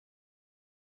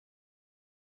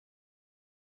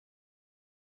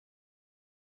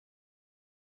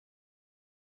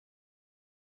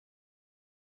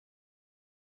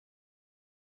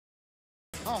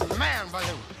Oh, man,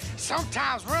 Baloo.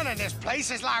 Sometimes running this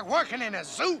place is like working in a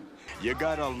zoo. You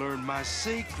gotta learn my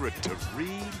secret to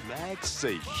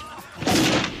relaxation.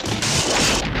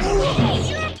 Hey,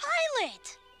 you're a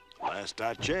pilot! Last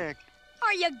I checked.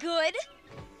 Are you good?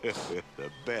 The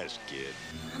best, kid.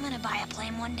 I'm gonna buy a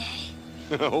plane one day.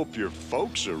 I hope your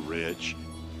folks are rich.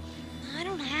 I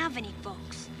don't have any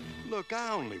folks. Look,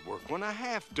 I only work when I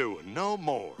have to and no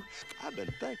more. I've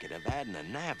been thinking of adding a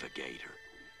navigator.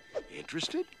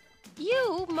 Interested?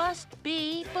 You must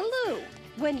be Baloo.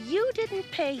 When you didn't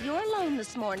pay your loan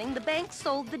this morning, the bank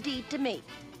sold the deed to me.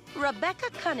 Rebecca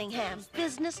Cunningham,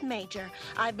 business major.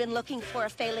 I've been looking for a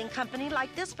failing company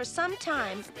like this for some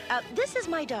time. This is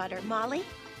my daughter, Molly.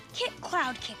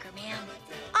 Cloud kicker, ma'am.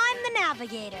 I'm the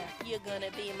navigator. You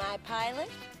gonna be my pilot,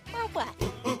 or what?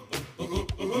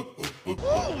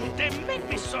 Ooh, they make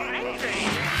me so angry.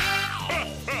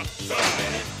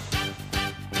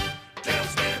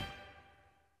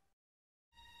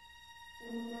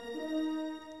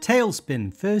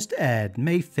 TaleSpin first aired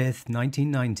May 5th,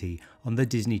 1990 on the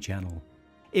Disney Channel.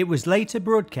 It was later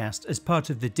broadcast as part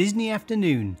of the Disney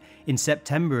Afternoon in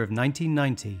September of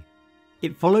 1990.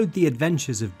 It followed the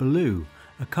adventures of Baloo,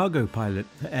 a cargo pilot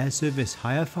for air service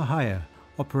Hire for Hire,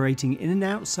 operating in and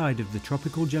outside of the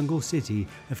tropical jungle city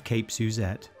of Cape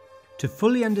Suzette. To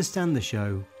fully understand the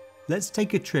show, let's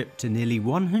take a trip to nearly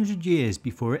 100 years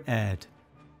before it aired.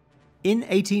 In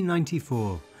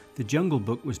 1894, The Jungle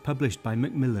Book was published by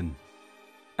Macmillan,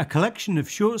 a collection of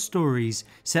short stories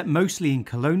set mostly in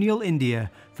colonial India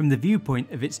from the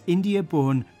viewpoint of its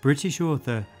India-born British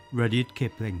author Rudyard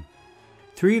Kipling.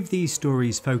 3 of these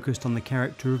stories focused on the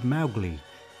character of Mowgli,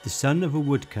 the son of a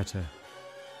woodcutter.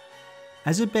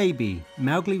 As a baby,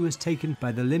 Mowgli was taken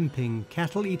by the limping,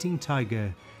 cattle-eating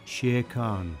tiger Shere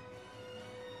Khan.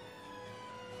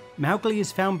 Mowgli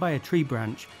is found by a tree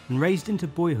branch and raised into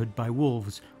boyhood by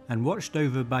wolves and watched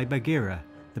over by Bagheera,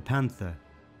 the panther.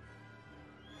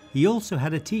 He also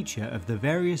had a teacher of the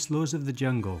various laws of the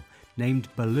jungle named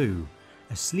Baloo,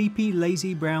 a sleepy,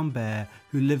 lazy brown bear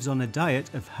who lives on a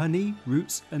diet of honey,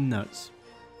 roots and nuts.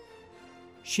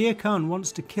 Shere Khan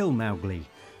wants to kill Mowgli,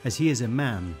 as he is a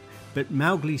man, but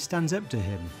Mowgli stands up to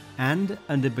him and,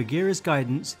 under Bagheera's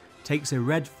guidance, takes a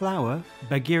red flower,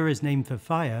 Bagheera's name for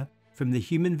fire, from the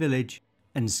human village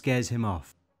and scares him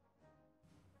off.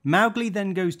 Mowgli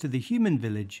then goes to the human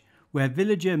village, where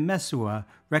villager Mesua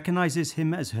recognises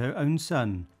him as her own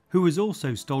son, who was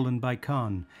also stolen by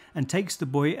Khan, and takes the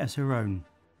boy as her own.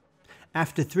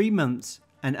 After 3 months,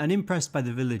 and unimpressed by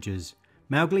the villagers,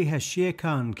 Mowgli has Shere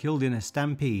Khan killed in a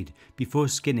stampede before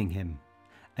skinning him.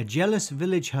 A jealous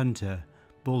village hunter,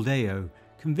 Buldeo,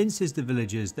 convinces the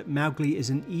villagers that Mowgli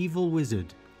is an evil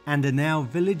wizard, and a now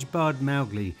village bard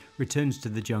Mowgli returns to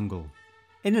the jungle.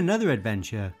 In another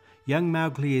adventure, young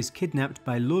Mowgli is kidnapped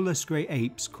by lawless grey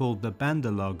apes called the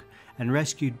Bandalog and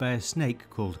rescued by a snake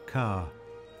called Kaa.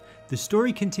 The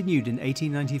story continued in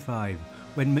 1895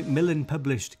 when Macmillan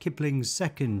published Kipling's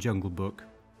second Jungle Book.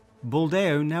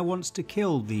 Buldeo now wants to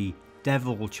kill the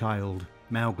devil child,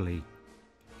 Mowgli.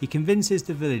 He convinces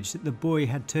the village that the boy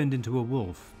had turned into a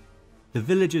wolf. The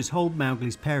villagers hold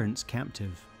Mowgli's parents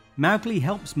captive. Mowgli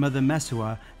helps Mother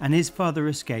Mesua and his father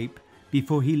escape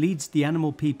before he leads the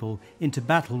animal people into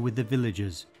battle with the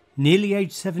villagers. Nearly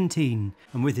aged 17,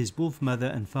 and with his wolf mother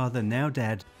and father now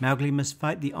dead, Mowgli must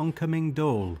fight the oncoming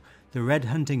Dhole, the red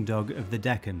hunting dog of the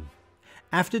Deccan.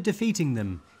 After defeating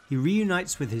them, he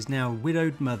reunites with his now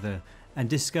widowed mother and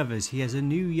discovers he has a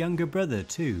new younger brother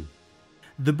too.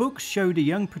 The books showed a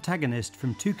young protagonist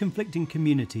from 2 conflicting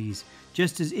communities,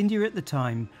 just as India at the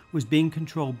time was being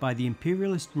controlled by the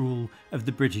imperialist rule of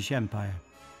the British Empire.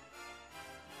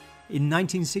 In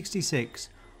 1966,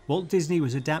 Walt Disney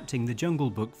was adapting The Jungle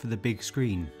Book for the big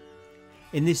screen.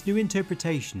 In this new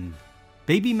interpretation,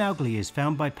 baby Mowgli is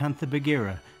found by Panther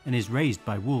Bagheera and is raised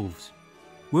by wolves.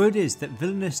 Word is that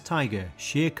villainous tiger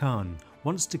Shere Khan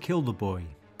wants to kill the boy.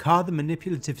 Kaa the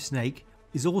manipulative snake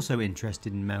is also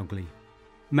interested in Mowgli.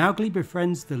 Mowgli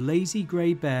befriends the lazy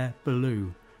grey bear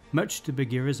Baloo, much to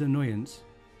Bagheera's annoyance.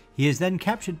 He is then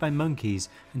captured by monkeys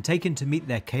and taken to meet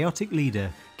their chaotic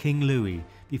leader, King Louie,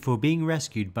 before being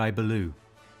rescued by Baloo.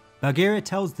 Bagheera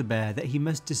tells the bear that he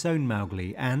must disown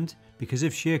Mowgli and, because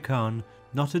of Shere Khan,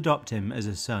 not adopt him as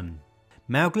a son.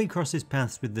 Mowgli crosses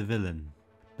paths with the villain.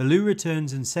 Baloo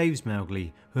returns and saves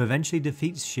Mowgli, who eventually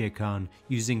defeats Shere Khan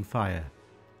using fire.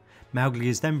 Mowgli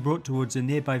is then brought towards a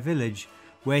nearby village,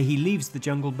 where he leaves the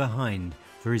jungle behind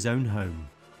for his own home.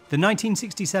 The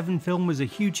 1967 film was a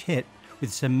huge hit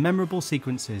with some memorable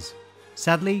sequences.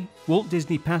 Sadly, Walt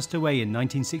Disney passed away in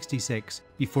 1966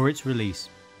 before its release.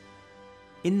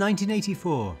 In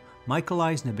 1984, Michael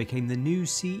Eisner became the new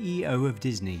CEO of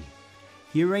Disney.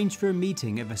 He arranged for a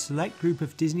meeting of a select group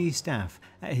of Disney staff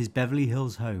at his Beverly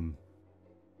Hills home.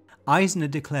 Eisner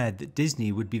declared that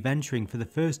Disney would be venturing for the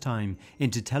first time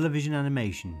into television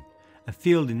animation, a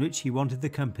field in which he wanted the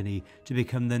company to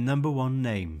become the #1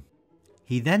 name.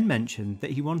 He then mentioned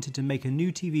that he wanted to make a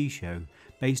new TV show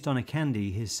based on a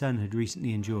candy his son had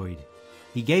recently enjoyed.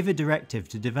 He gave a directive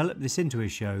to develop this into a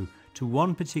show to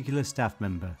one particular staff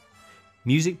member,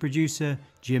 music producer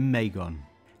Jim Magon.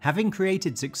 Having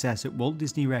created success at Walt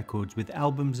Disney Records with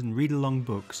albums and read-along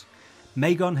books,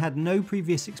 Magon had no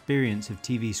previous experience of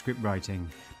TV script writing,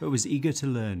 but was eager to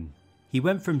learn. He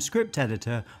went from script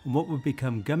editor on what would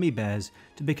become Gummy Bears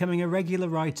to becoming a regular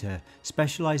writer,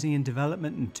 specialising in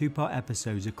development and two-part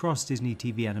episodes across Disney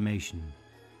TV animation.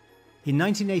 In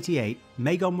 1988,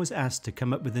 Magon was asked to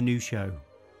come up with a new show.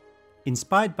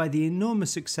 Inspired by the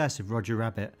enormous success of Roger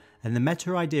Rabbit and the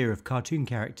meta idea of cartoon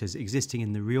characters existing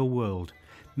in the real world,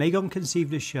 Magon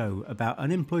conceived a show about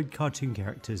unemployed cartoon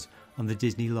characters on the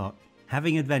Disney lot,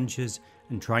 having adventures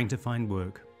and trying to find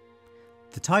work.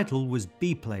 The title was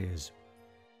B-Players.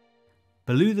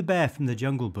 Baloo the bear from the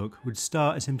Jungle Book would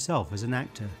star as himself as an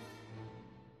actor.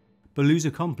 Baloo's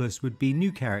accomplice would be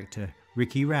new character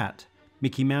Ricky Rat,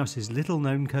 Mickey Mouse's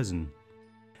little-known cousin.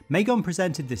 Magon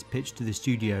presented this pitch to the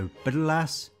studio, but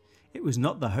alas, it was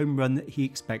not the home run that he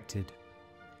expected.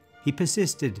 He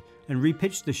persisted and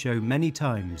repitched the show many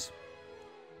times.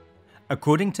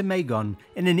 According to Magon,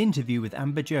 in an interview with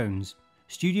Amber Jones,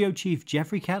 studio chief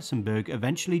Jeffrey Katzenberg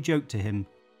eventually joked to him,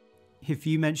 "If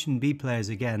you mention B-Players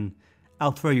again,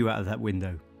 I'll throw you out of that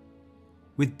window."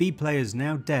 With B-Players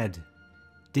now dead,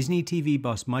 Disney TV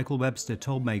boss Michael Webster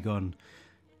told Magon,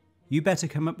 "You better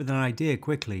come up with an idea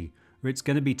quickly, or it's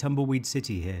going to be Tumbleweed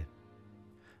City here."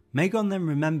 Magon then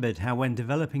remembered how when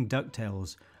developing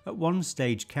DuckTales, at one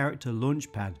stage character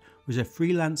Launchpad was a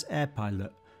freelance air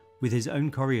pilot with his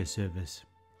own courier service.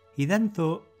 He then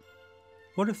thought,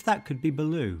 what if that could be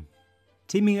Baloo?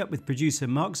 Teaming up with producer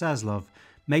Mark Zaslov,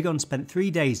 Magon spent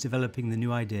 3 days developing the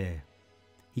new idea.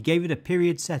 He gave it a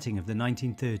period setting of the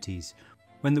 1930s,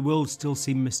 when the world still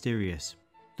seemed mysterious.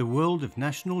 The world of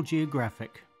National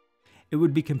Geographic. It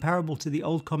would be comparable to the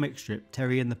old comic strip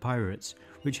Terry and the Pirates,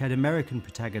 which had American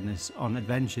protagonists on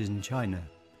adventures in China.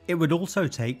 It would also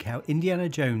take how Indiana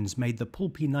Jones made the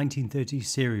pulpy 1930s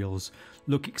serials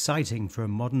look exciting for a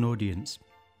modern audience.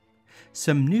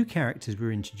 Some new characters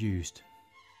were introduced.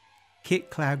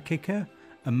 Kit Cloudkicker,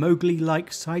 a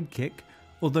Mowgli-like sidekick,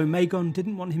 although Magon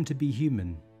didn't want him to be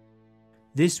human.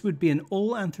 This would be an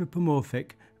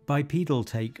all-anthropomorphic, bipedal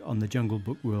take on the Jungle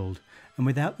Book world, and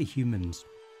without the humans.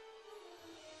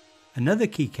 Another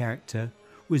key character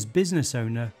was business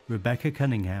owner Rebecca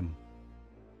Cunningham.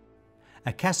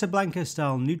 A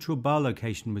Casablanca-style neutral bar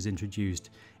location was introduced,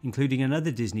 including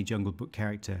another Disney Jungle Book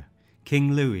character,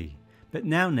 King Louie, but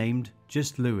now named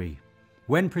just Louie.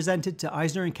 When presented to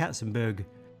Eisner and Katzenberg,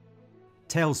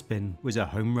 TaleSpin was a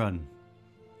home run.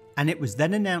 And it was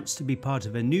then announced to be part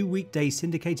of a new weekday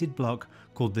syndicated block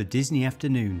called the Disney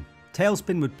Afternoon.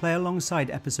 TaleSpin would play alongside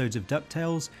episodes of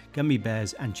DuckTales, Gummy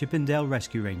Bears and Chip 'n Dale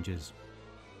Rescue Rangers.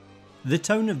 The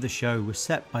tone of the show was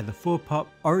set by the 4-part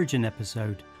origin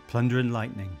episode, Plunder and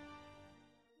Lightning.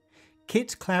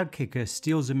 Kit Cloudkicker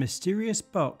steals a mysterious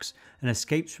box and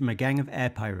escapes from a gang of air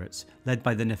pirates led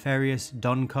by the nefarious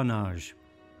Don Carnage.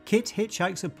 Kit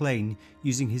hitchhikes a plane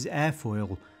using his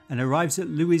airfoil and arrives at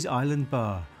Louie's Island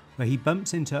bar, where he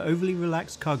bumps into overly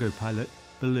relaxed cargo pilot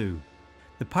Baloo.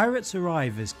 The pirates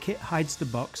arrive as Kit hides the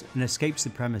box and escapes the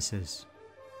premises.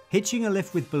 Hitching a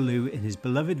lift with Baloo in his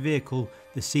beloved vehicle,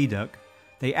 the Sea Duck,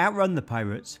 they outrun the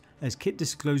pirates as Kit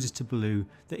discloses to Baloo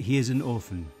that he is an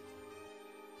orphan.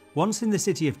 Once in the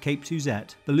city of Cape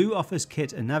Suzette, Baloo offers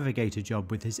Kit a navigator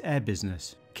job with his air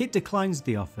business. Kit declines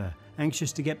the offer,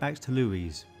 anxious to get back to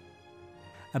Louie's.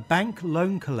 A bank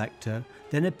loan collector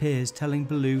then appears telling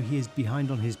Baloo he is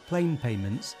behind on his plane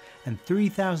payments and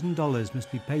 $3,000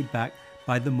 must be paid back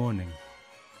by the morning.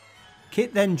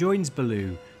 Kit then joins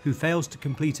Baloo, who fails to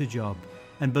complete a job,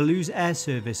 and Baloo's air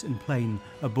service and plane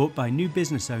are bought by new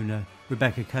business owner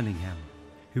Rebecca Cunningham,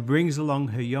 who brings along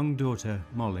her young daughter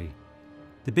Molly.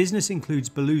 The business includes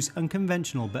Baloo's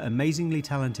unconventional but amazingly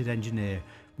talented engineer,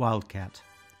 Wildcat.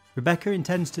 Rebecca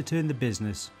intends to turn the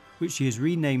business, which she has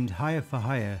renamed Hire for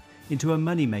Hire, into a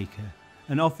moneymaker,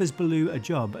 and offers Baloo a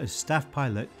job as staff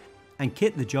pilot and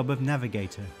Kit the job of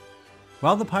navigator.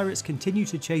 While the pirates continue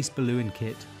to chase Baloo and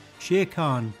Kit, Shere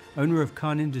Khan, owner of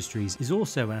Khan Industries, is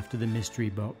also after the mystery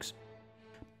box.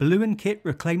 Baloo and Kit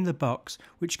reclaim the box,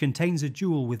 which contains a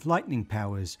jewel with lightning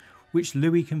powers, which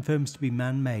Louie confirms to be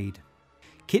man-made.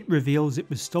 Kit reveals it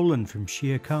was stolen from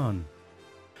Shere Khan.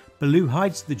 Baloo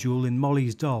hides the jewel in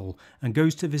Molly's doll and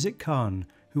goes to visit Khan,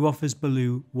 who offers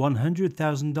Baloo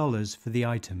 $100,000 for the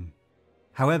item.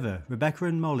 However, Rebecca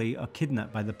and Molly are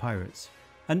kidnapped by the pirates.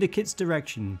 Under Kit's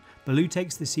direction, Baloo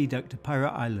takes the Sea Duck to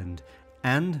Pirate Island,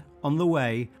 and, on the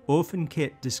way, Orphan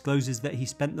Kit discloses that he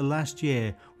spent the last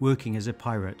year working as a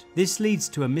pirate. This leads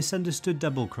to a misunderstood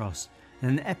double-cross and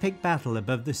an epic battle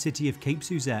above the city of Cape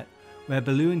Suzette, where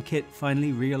Baloo and Kit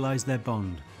finally realise their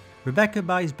bond. Rebecca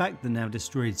buys back the now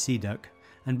destroyed Sea Duck,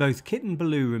 and both Kit and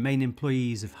Baloo remain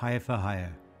employees of Hire for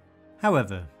Hire.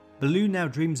 However, Baloo now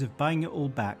dreams of buying it all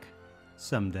back,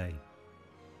 someday.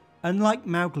 Unlike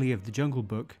Mowgli of the Jungle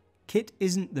Book, Kit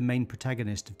isn't the main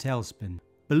protagonist of TaleSpin.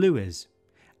 Baloo is,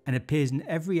 and appears in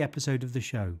every episode of the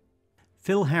show.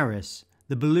 Phil Harris,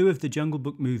 the Baloo of the Jungle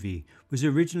Book movie, was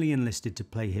originally enlisted to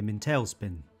play him in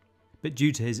TaleSpin, but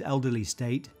due to his elderly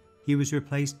state, he was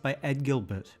replaced by Ed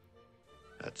Gilbert.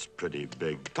 That's pretty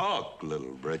big talk,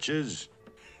 Little Britches.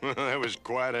 That was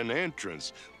quite an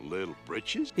entrance, Little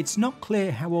Britches. It's not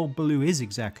clear how old Baloo is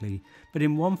exactly, but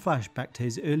in one flashback to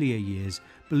his earlier years,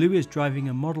 Baloo is driving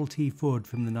a Model T Ford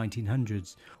from the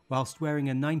 1900s, whilst wearing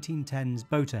a 1910s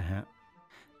boater hat.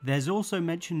 There's also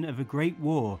mention of a Great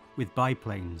War with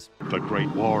biplanes. The Great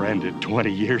War ended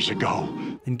 20 years ago.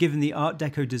 And given the Art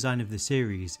Deco design of the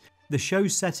series, the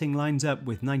show's setting lines up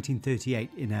with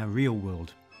 1938 in our real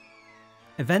world.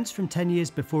 Events from 10 years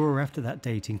before or after that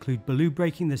date include Baloo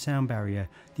breaking the sound barrier,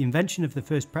 the invention of the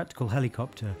first practical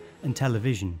helicopter, and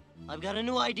television. I've got a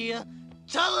new idea.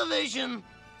 Television!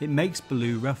 It makes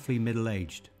Baloo roughly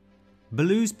middle-aged.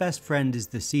 Baloo's best friend is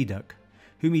the Sea Duck,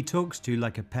 whom he talks to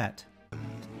like a pet.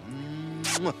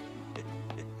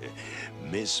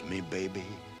 Miss me, baby?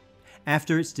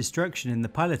 After its destruction in the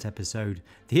pilot episode,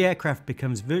 the aircraft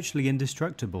becomes virtually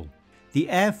indestructible. The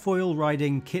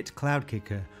airfoil-riding Kit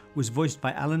Cloudkicker was voiced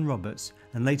by Alan Roberts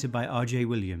and later by R.J.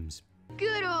 Williams.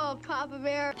 Good old Papa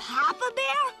Bear. Papa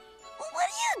Bear? What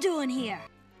are you doing here?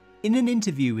 In an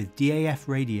interview with DAF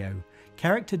Radio,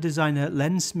 character designer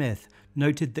Len Smith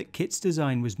noted that Kit's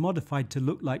design was modified to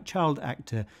look like child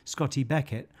actor Scotty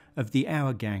Beckett of the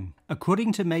Our Gang.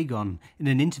 According to Magon, in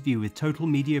an interview with Total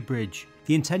Media Bridge,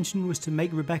 the intention was to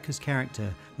make Rebecca's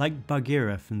character like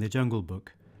Bagheera from the Jungle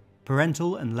Book,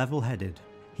 parental and level-headed.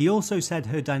 He also said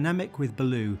her dynamic with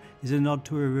Baloo is a nod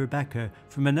to a Rebecca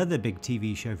from another big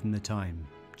TV show from the time,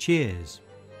 Cheers.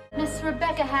 Miss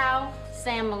Rebecca Howe,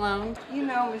 Sam Malone. You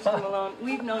know, Mr. Malone,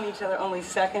 we've known each other only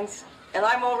seconds, and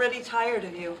I'm already tired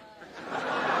of you.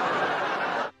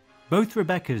 Both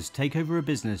Rebeccas take over a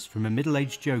business from a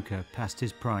middle-aged joker past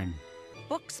his prime.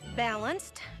 Books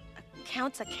balanced,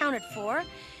 accounts accounted for,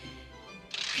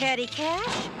 petty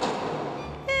cash,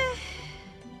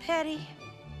 petty.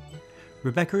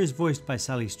 Rebecca is voiced by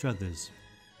Sally Struthers.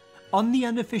 On the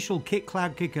unofficial Kit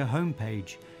Cloudkicker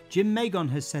homepage, Jim Magon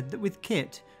has said that with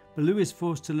Kit, Baloo is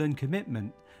forced to learn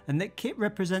commitment, and that Kit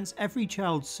represents every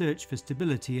child's search for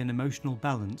stability and emotional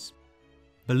balance.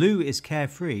 Baloo is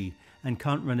carefree and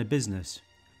can't run a business.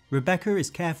 Rebecca is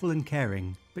careful and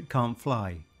caring, but can't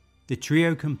fly. The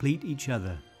trio complete each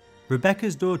other.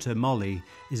 Rebecca's daughter, Molly,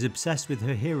 is obsessed with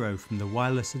her hero from the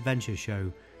wireless adventure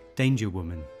show, Danger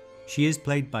Woman. She is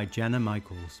played by Jana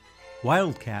Michaels.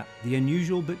 Wildcat, the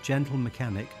unusual but gentle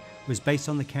mechanic, was based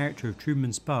on the character of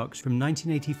Truman Sparks from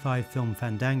 1985 film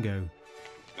Fandango.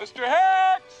 Mr.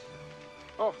 Hicks!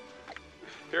 Oh,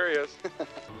 here he is.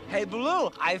 Hey,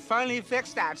 Baloo, I finally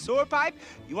fixed that sewer pipe.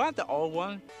 You want the old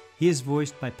one? He is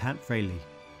voiced by Pat Fraley.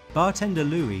 Bartender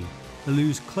Louie,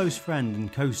 Baloo's close friend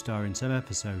and co-star in some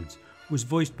episodes, was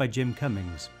voiced by Jim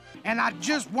Cummings. And I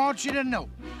just want you to know,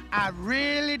 I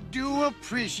really do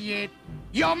appreciate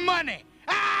your money.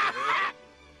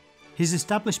 His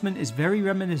establishment is very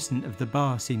reminiscent of the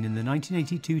bar seen in the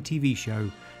 1982 TV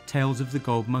show Tales of the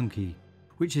Gold Monkey,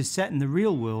 which is set in the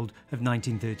real world of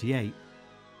 1938.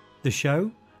 The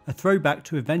show, a throwback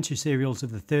to adventure serials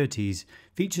of the 30s,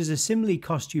 features a similarly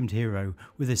costumed hero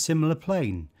with a similar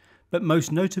plane, but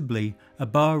most notably a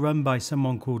bar run by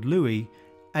someone called Louie,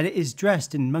 and it is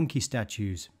dressed in monkey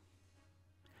statues.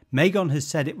 Magon has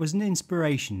said it was an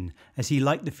inspiration as he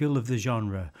liked the feel of the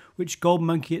genre, which Gold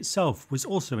Monkey itself was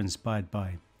also inspired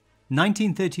by.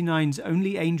 1939's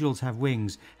Only Angels Have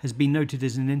Wings has been noted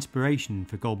as an inspiration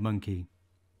for Gold Monkey.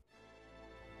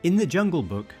 In the Jungle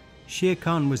Book, Shere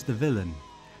Khan was the villain,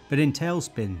 but in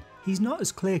TaleSpin, he's not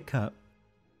as clear-cut.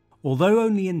 Although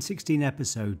only in 16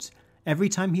 episodes, every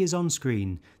time he is on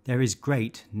screen, there is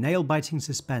great, nail-biting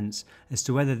suspense as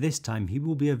to whether this time he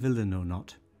will be a villain or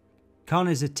not. Khan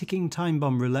is a ticking time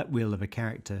bomb roulette wheel of a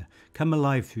character, come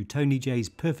alive through Tony Jay's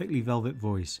perfectly velvet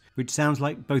voice, which sounds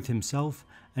like both himself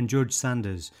and George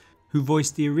Sanders, who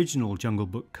voiced the original Jungle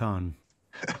Book Khan.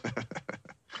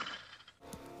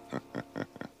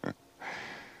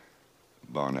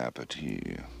 Bon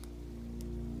appetit.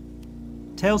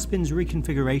 TaleSpin's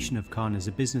reconfiguration of Khan as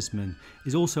a businessman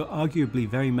is also arguably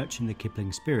very much in the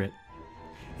Kipling spirit.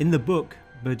 In the book,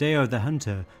 Burdeo the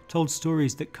Hunter told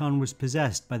stories that Khan was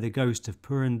possessed by the ghost of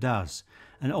Puran Das,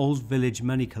 an old village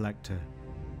money collector.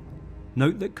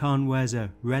 Note that Khan wears a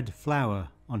red flower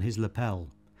on his lapel,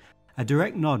 a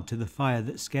direct nod to the fire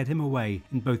that scared him away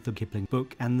in both the Kipling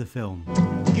book and the film.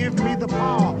 Give me the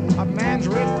paw of man's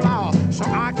red flower so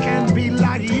I can be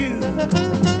like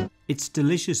you. It's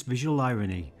delicious visual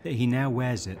irony that he now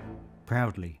wears it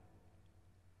proudly.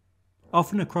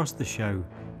 Often across the show,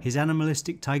 his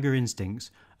animalistic tiger instincts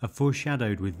are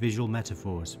foreshadowed with visual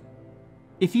metaphors.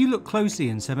 If you look closely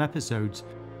in some episodes,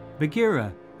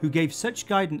 Bagheera, who gave such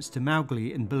guidance to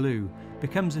Mowgli and Baloo,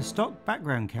 becomes a stock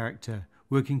background character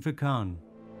working for Khan.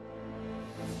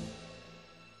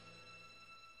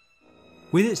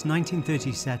 With its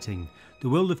 1930s setting, the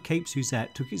world of Cape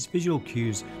Suzette took its visual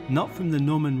cues not from the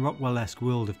Norman Rockwell-esque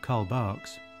world of Karl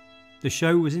Barks. The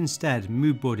show was instead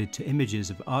moodboarded to images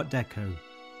of Art Deco,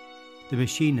 the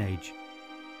Machine Age,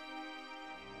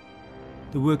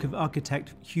 the work of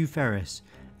architect Hugh Ferris,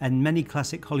 and many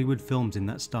classic Hollywood films in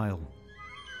that style.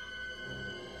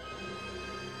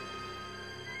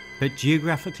 But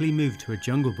geographically moved to a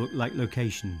Jungle Book-like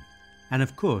location, and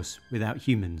of course without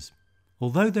humans.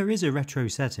 Although there is a retro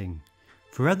setting,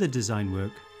 for other design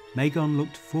work, Magon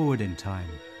looked forward in time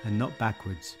and not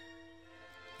backwards.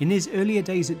 In his earlier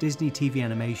days at Disney TV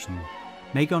Animation,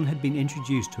 Magon had been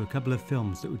introduced to a couple of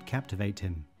films that would captivate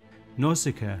him,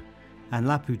 Nausicaa and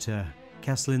Laputa,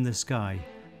 Castle in the Sky,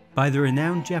 by the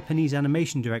renowned Japanese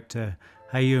animation director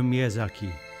Hayao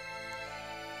Miyazaki.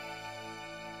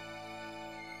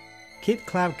 Kit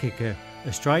Cloudkicker,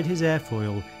 astride his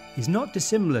airfoil, is not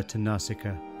dissimilar to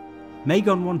Nausicaa.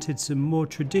 Magon wanted some more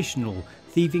traditional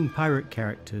thieving pirate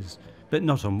characters, but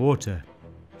not on water.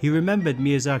 He remembered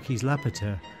Miyazaki's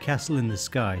Laputa, Castle in the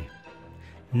Sky.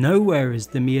 Nowhere is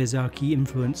the Miyazaki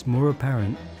influence more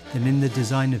apparent than in the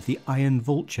design of the Iron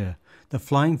Vulture, the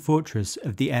flying fortress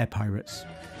of the air pirates.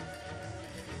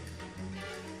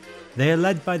 They are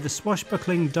led by the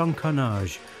swashbuckling Don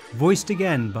Carnage, voiced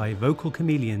again by vocal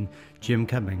chameleon Jim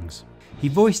Cummings. He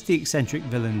voiced the eccentric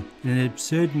villain in an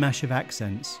absurd mash of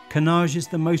accents. Carnage is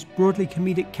the most broadly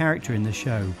comedic character in the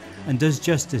show and does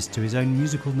justice to his own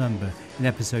musical number in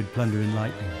episode Plunder and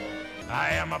Lightning.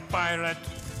 I am a pirate,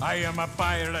 I am a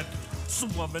pirate,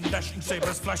 swerving, dashing,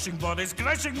 sabers, flashing bodies,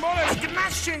 crashing mollies,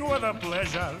 gnashing with a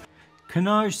pleasure.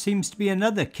 Carnage seems to be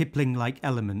another Kipling-like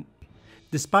element.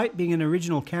 Despite being an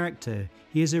original character,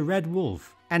 he is a red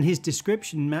wolf, and his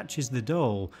description matches the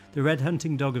dhole, the red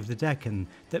hunting dog of the Deccan,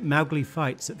 that Mowgli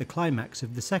fights at the climax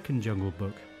of the second Jungle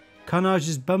Book.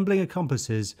 Carnage's bumbling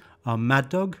accomplices are Mad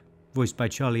Dog, voiced by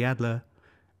Charlie Adler,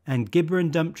 and Gibber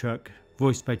and Dump Truck,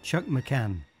 voiced by Chuck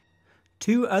McCann.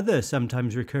 Two other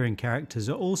sometimes recurring characters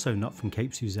are also not from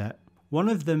Cape Suzette. One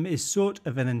of them is sort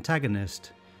of an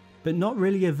antagonist, but not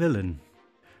really a villain.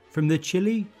 From the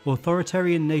chilly,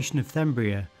 authoritarian nation of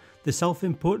Thembria, the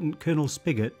self-important Colonel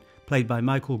Spigot, played by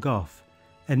Michael Goff,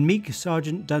 and meek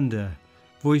Sergeant Dunder,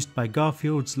 voiced by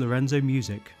Garfield's Lorenzo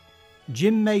Music.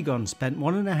 Jim Magon spent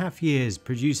 1.5 years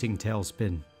producing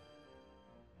TaleSpin.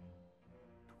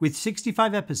 With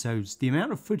 65 episodes, the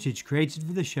amount of footage created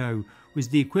for the show was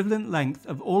the equivalent length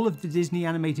of all of the Disney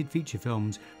animated feature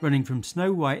films running from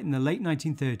Snow White in the late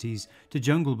 1930s to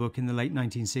Jungle Book in the late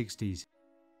 1960s.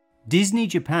 Disney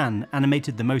Japan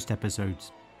animated the most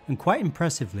episodes, and quite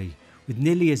impressively, with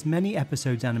nearly as many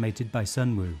episodes animated by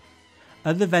Sunwoo.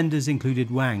 Other vendors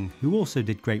included Wang, who also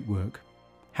did great work.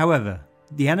 However,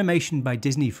 the animation by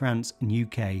Disney France and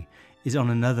UK is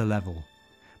on another level.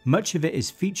 Much of it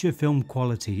is feature film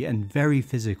quality and very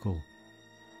physical.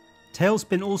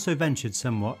 TaleSpin also ventured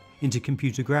somewhat into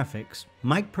computer graphics.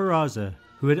 Mike Peraza,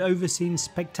 who had overseen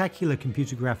spectacular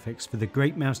computer graphics for The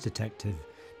Great Mouse Detective,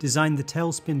 designed the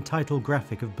TaleSpin title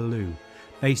graphic of Baloo,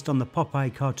 based on the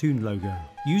Popeye cartoon logo.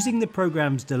 Using the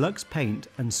program's Deluxe Paint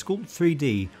and Sculpt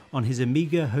 3D on his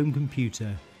Amiga home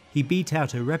computer, he beat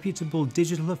out a reputable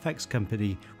digital effects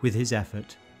company with his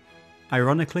effort.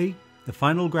 Ironically, the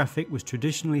final graphic was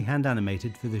traditionally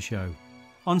hand-animated for the show.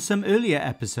 On some earlier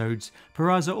episodes,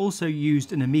 Peraza also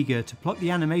used an Amiga to plot the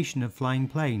animation of flying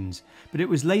planes, but it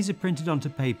was laser printed onto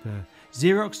paper,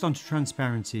 Xeroxed onto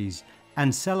transparencies,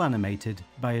 and cell animated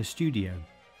by a studio.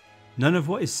 None of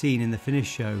what is seen in the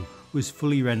finished show was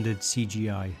fully rendered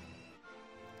CGI.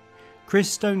 Chris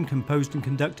Stone composed and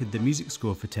conducted the music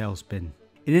score for TaleSpin.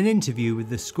 In an interview with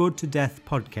the Scored to Death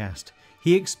podcast,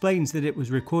 he explains that it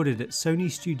was recorded at Sony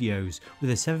Studios with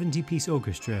a 70-piece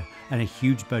orchestra and a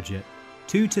huge budget.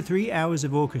 2 to 3 hours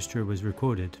of orchestra was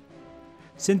recorded.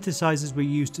 Synthesizers were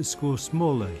used to score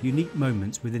smaller, unique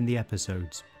moments within the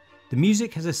episodes. The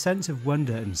music has a sense of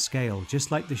wonder and scale,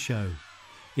 just like the show.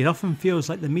 It often feels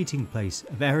like the meeting place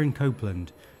of Aaron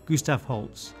Copland, Gustav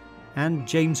Holst, and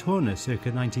James Horner circa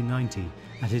 1990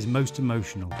 at his most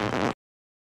emotional.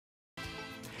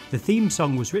 The theme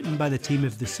song was written by the team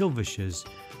of the Silvershires,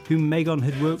 whom Megon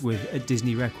had worked with at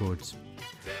Disney Records.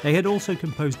 They had also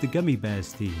composed the Gummy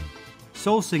Bears theme.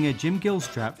 Soul singer Jim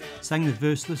Gilstrap sang the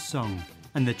verseless song,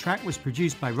 and the track was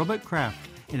produced by Robert Kraft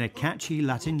in a catchy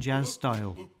Latin jazz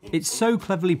style. It's so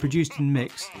cleverly produced and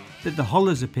mixed that the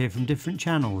hollers appear from different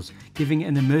channels, giving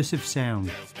an immersive sound.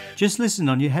 Just listen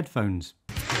on your headphones.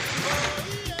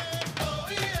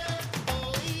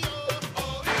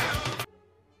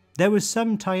 There was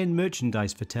some tie-in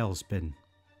merchandise for TaleSpin.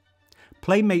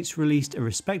 Playmates released a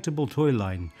respectable toy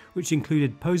line, which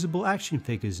included posable action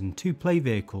figures and 2 play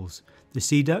vehicles, the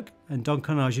Sea Duck and Don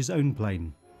Carnage's own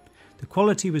plane. The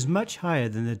quality was much higher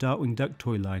than the Darkwing Duck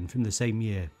toy line from the same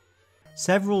year.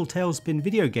 Several TaleSpin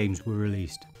video games were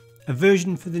released. A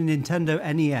version for the Nintendo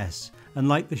NES,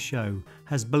 unlike the show,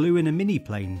 has Baloo in a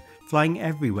mini-plane, flying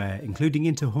everywhere, including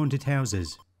into haunted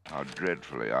houses. How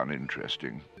dreadfully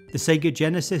uninteresting. The Sega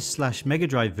Genesis/Mega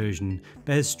Drive version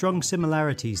bears strong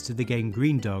similarities to the game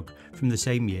Green Dog from the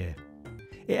same year.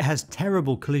 It has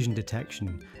terrible collision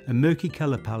detection, a murky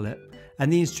colour palette,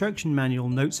 and the instruction manual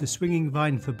notes a swinging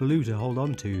vine for Baloo to hold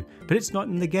onto, but it's not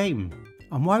in the game.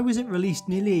 And why was it released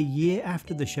nearly a year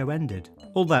after the show ended?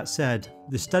 All that said,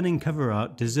 the stunning cover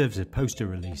art deserves a poster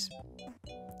release.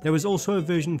 There was also a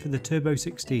version for the Turbo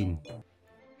 16.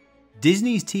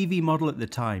 Disney's TV model at the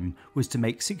time was to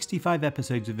make 65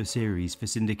 episodes of a series for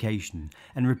syndication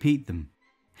and repeat them.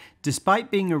 Despite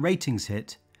being a ratings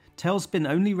hit, TaleSpin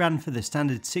only ran for the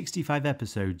standard 65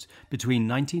 episodes between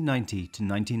 1990 to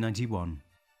 1991.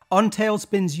 On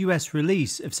TaleSpin's US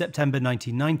release of September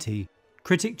 1990,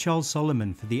 critic Charles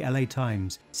Solomon for the LA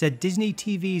Times said Disney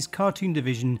TV's cartoon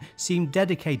division seemed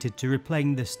dedicated to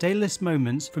replaying the stalest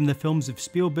moments from the films of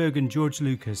Spielberg and George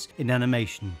Lucas in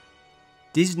animation.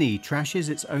 Disney trashes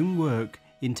its own work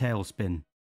in TaleSpin.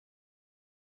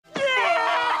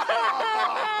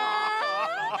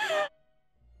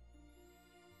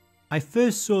 I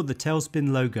first saw the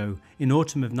TaleSpin logo in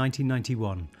autumn of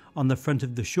 1991 on the front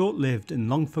of the short-lived and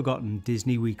long-forgotten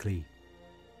Disney Weekly.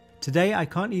 Today I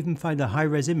can't even find a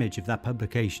high-res image of that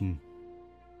publication.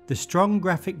 The strong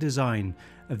graphic design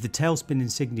of the TaleSpin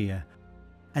insignia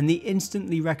and the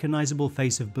instantly recognisable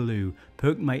face of Baloo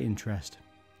perked my interest.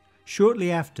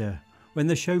 Shortly after, when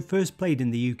the show first played in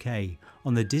the UK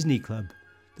on the Disney Club,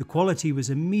 the quality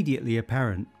was immediately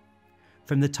apparent.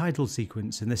 From the title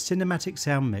sequence and the cinematic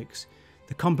sound mix,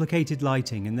 the complicated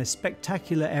lighting and the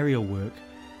spectacular aerial work,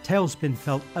 TaleSpin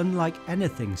felt unlike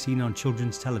anything seen on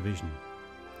children's television.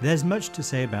 There's much to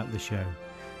say about the show.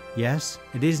 Yes,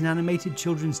 it is an animated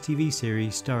children's TV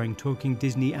series starring talking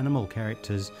Disney animal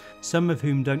characters, some of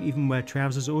whom don't even wear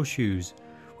trousers or shoes,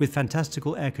 with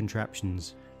fantastical air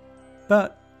contraptions.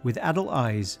 But, with adult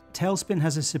eyes, TaleSpin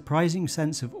has a surprising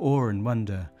sense of awe and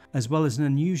wonder, as well as an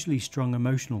unusually strong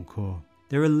emotional core.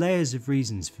 There are layers of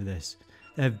reasons for this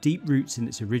that have deep roots in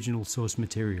its original source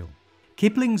material.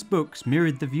 Kipling's books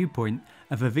mirrored the viewpoint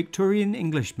of a Victorian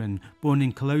Englishman born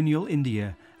in colonial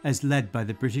India as led by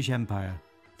the British Empire.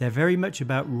 They're very much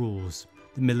about rules,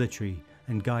 the military,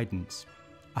 and guidance.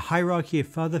 A hierarchy of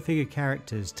father figure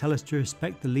characters tell us to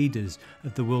respect the leaders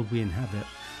of the world we inhabit.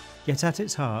 Yet at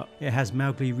its heart, it has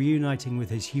Mowgli reuniting with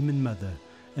his human mother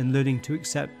and learning to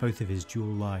accept both of his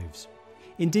dual lives.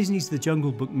 In Disney's The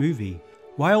Jungle Book movie,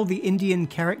 while the Indian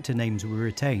character names were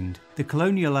retained, the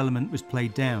colonial element was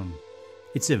played down.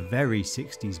 It's a very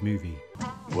 60s movie.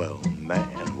 Well, man,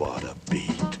 what a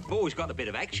beat. Always got a bit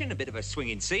of action, a bit of a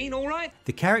swinging scene, all right?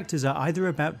 The characters are either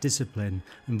about discipline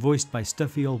and voiced by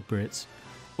stuffy old Brits,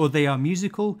 or they are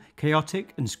musical,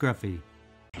 chaotic and scruffy.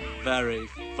 Very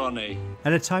funny.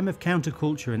 At a time of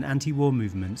counterculture and anti-war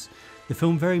movements, the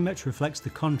film very much reflects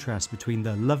the contrast between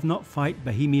the love-not-fight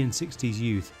bohemian 60s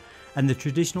youth and the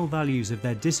traditional values of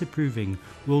their disapproving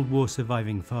World War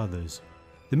surviving fathers.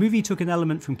 The movie took an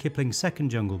element from Kipling's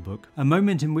second Jungle Book, a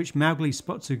moment in which Mowgli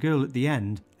spots a girl at the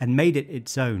end, and made it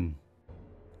its own.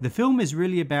 The film is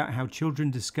really about how children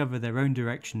discover their own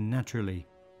direction naturally.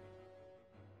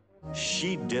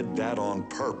 She did that on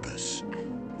purpose.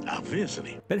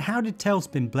 Obviously. But how did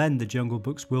TaleSpin blend the Jungle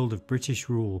Book's world of British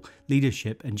rule,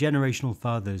 leadership and generational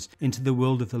fathers into the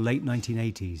world of the late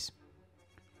 1980s?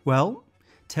 Well,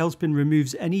 TaleSpin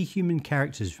removes any human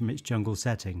characters from its jungle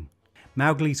setting.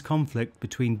 Mowgli's conflict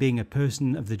between being a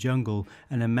person of the jungle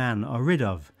and a man are rid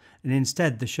of, and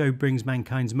instead the show brings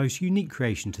mankind's most unique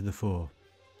creation to the fore: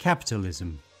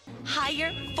 capitalism.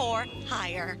 Hire for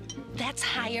hire. That's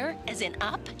hire as in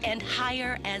up and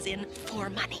hire as in for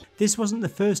money. This wasn't the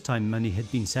first time money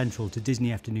had been central to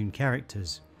Disney afternoon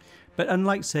characters, but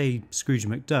unlike, say, Scrooge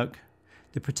McDuck,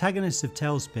 the protagonists of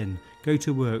TaleSpin go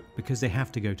to work because they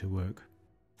have to go to work.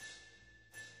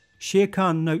 Shere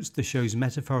Khan notes the show's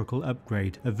metaphorical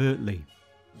upgrade overtly.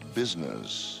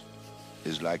 Business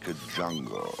is like a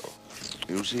jungle.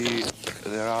 You see,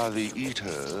 there are the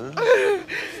eaters,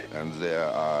 and there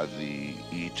are the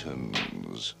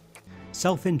eatens.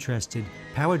 Self-interested,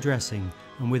 power-dressing,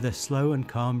 and with a slow and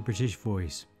calm British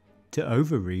voice. To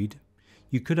overread,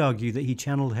 you could argue that he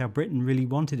channeled how Britain really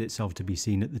wanted itself to be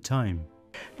seen at the time.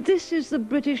 This is the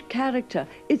British character.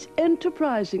 It's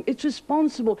enterprising, it's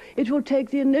responsible, it will take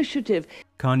the initiative.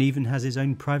 Khan even has his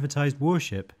own privatised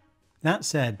warship. That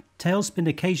said, TaleSpin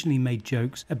occasionally made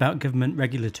jokes about government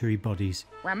regulatory bodies.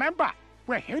 Remember,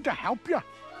 we're here to help you.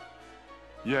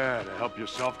 Yeah, to help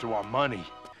yourself to our money.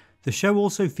 The show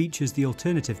also features the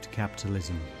alternative to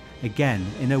capitalism, again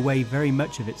in a way very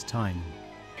much of its time.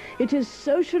 It is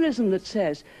socialism that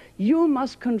says you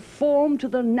must conform to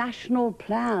the national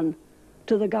plan,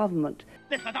 to the government.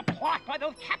 This is a plot by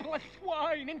those capitalist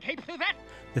swine in Cape Suzette.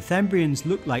 The Thembrians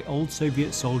look like old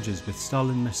Soviet soldiers with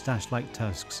Stalin moustache-like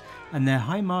tusks, and their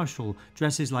High Marshal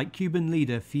dresses like Cuban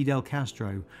leader Fidel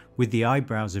Castro with the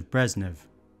eyebrows of Brezhnev.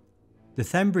 The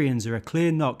Thembrians are a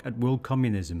clear knock at world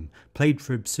communism, played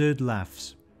for absurd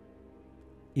laughs.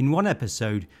 In one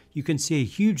episode, you can see a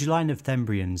huge line of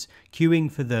Thembrians queuing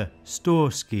for the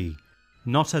Storski,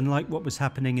 not unlike what was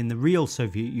happening in the real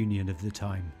Soviet Union of the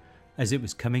time, as it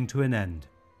was coming to an end.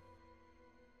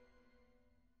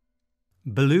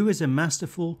 Baloo is a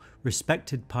masterful,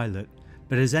 respected pilot,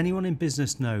 but as anyone in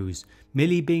business knows,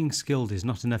 merely being skilled is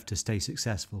not enough to stay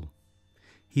successful.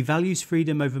 He values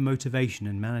freedom over motivation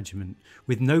and management,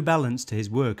 with no balance to his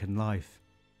work and life.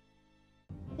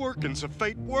 Working's a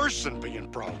fate worse than being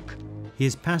broke. He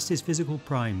is past his physical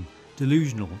prime,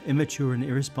 delusional, immature and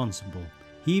irresponsible.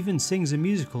 He even sings a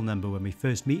musical number when we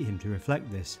first meet him to reflect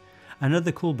this,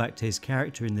 another callback to his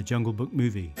character in the Jungle Book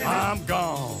movie. I'm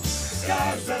gone.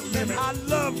 Sky's the limit. I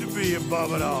love to be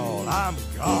above it all. I'm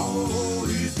gone. Oh,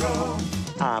 he's gone.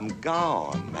 I'm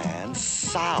gone, man.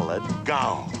 Solid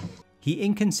gone. He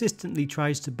inconsistently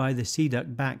tries to buy the sea duck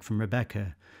back from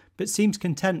Rebecca, but seems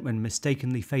content when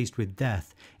mistakenly faced with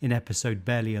death in episode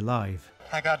Barely Alive.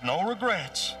 I got no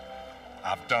regrets.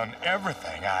 I've done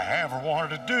everything I ever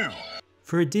wanted to do.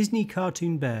 For a Disney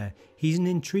cartoon bear, he's an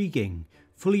intriguing,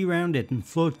 fully rounded and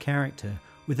flawed character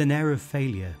with an air of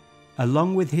failure.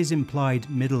 Along with his implied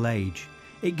middle age,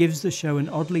 it gives the show an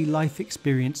oddly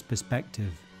life-experienced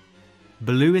perspective.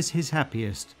 Baloo is his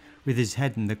happiest, with his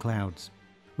head in the clouds.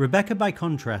 Rebecca, by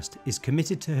contrast, is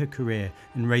committed to her career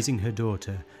and raising her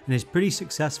daughter, and is pretty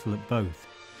successful at both.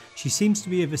 She seems to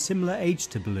be of a similar age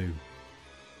to Baloo.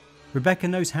 Rebecca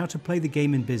knows how to play the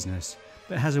game in business,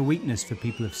 but has a weakness for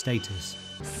people of status.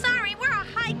 Sorry, we're a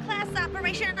high-class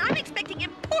operation, and I'm expecting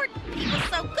important people,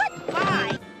 so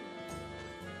goodbye.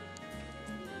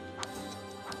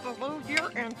 Baloo,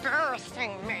 you're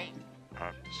embarrassing me.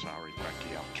 I'm sorry,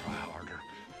 Becky. I'll try harder.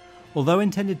 Although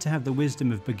intended to have the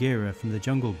wisdom of Bagheera from the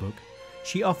Jungle Book,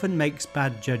 she often makes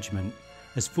bad judgment,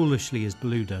 as foolishly as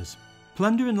Baloo does.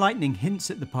 Plunder and Lightning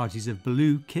hints at the parties of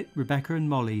Baloo, Kit, Rebecca and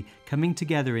Molly coming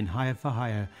together in Hire for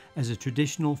Hire as a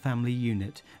traditional family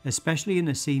unit, especially in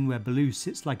a scene where Baloo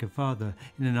sits like a father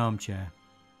in an armchair.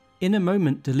 In a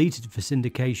moment deleted for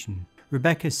syndication,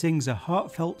 Rebecca sings a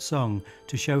heartfelt song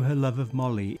to show her love of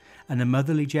Molly and a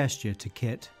motherly gesture to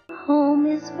Kit. Home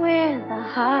is where the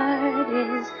heart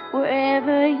is,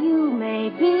 wherever you may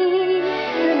be.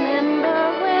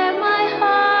 Remember where my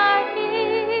heart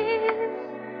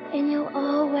is, and you'll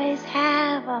always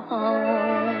have a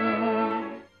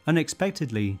home.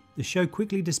 Unexpectedly, the show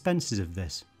quickly dispenses of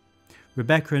this.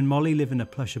 Rebecca and Molly live in a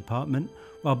plush apartment,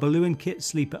 while Baloo and Kit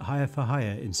sleep at Hire for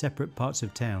Hire in separate parts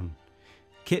of town.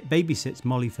 Kit babysits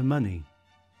Molly for money.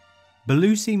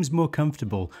 Baloo seems more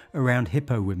comfortable around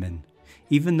hippo women,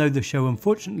 even though the show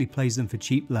unfortunately plays them for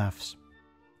cheap laughs.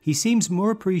 He seems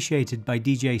more appreciated by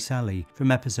DJ Sally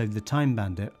from episode The Time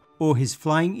Bandit, or his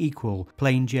flying equal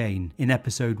Plain Jane in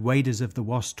episode Waders of the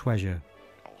Wasp Treasure.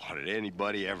 Oh, What, did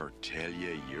anybody ever tell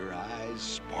you your eyes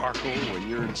sparkle when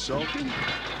you're insulting?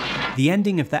 The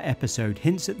ending of that episode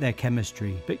hints at their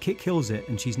chemistry, but Kit kills it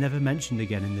and she's never mentioned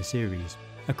again in the series.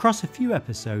 Across a few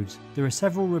episodes, there are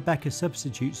several Rebecca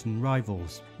substitutes and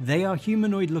rivals. They are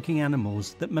humanoid-looking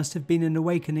animals that must have been an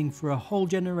awakening for a whole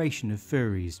generation of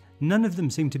furries. None of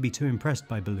them seem to be too impressed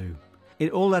by Baloo.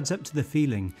 It all adds up to the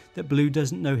feeling that Baloo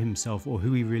doesn't know himself or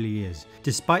who he really is,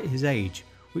 despite his age,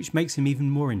 which makes him even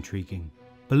more intriguing.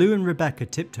 Baloo and Rebecca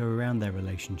tiptoe around their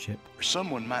relationship.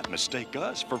 Someone might mistake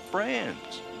us for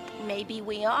friends. Maybe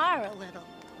we are a little,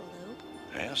 Baloo.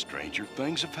 Yeah, stranger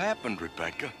things have happened,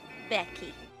 Rebecca.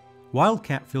 Becky.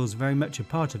 Wildcat feels very much a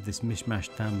part of this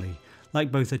mishmashed family,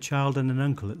 like both a child and an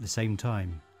uncle at the same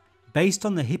time. Based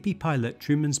on the hippie pilot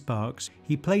Truman Sparks,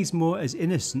 he plays more as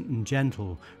innocent and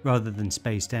gentle rather than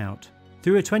spaced out.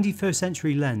 Through a 21st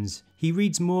century lens, he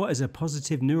reads more as a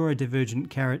positive neurodivergent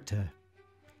character.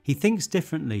 He thinks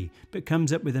differently, but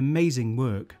comes up with amazing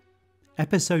work.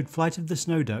 Episode Flight of the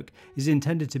Snowduck is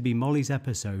intended to be Molly's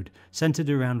episode, centered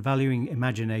around valuing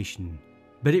imagination.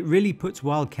 But it really puts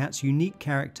Wildcat's unique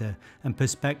character and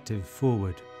perspective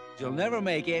forward. You'll never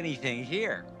make anything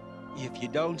here if you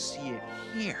don't see it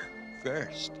here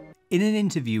first. In an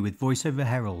interview with VoiceOver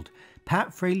Herald,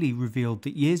 Pat Fraley revealed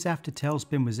that years after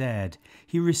TaleSpin was aired,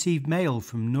 he received mail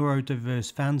from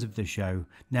neurodiverse fans of the show,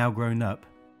 now grown up.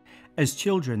 As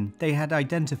children, they had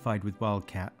identified with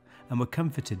Wildcat and were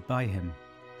comforted by him.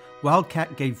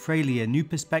 Wildcat gave Fraley a new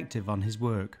perspective on his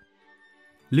work.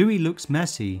 Louis looks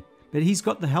messy, but he's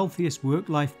got the healthiest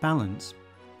work-life balance.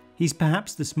 He's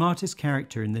perhaps the smartest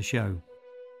character in the show.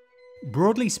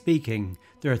 Broadly speaking,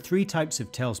 there are three types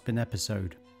of TaleSpin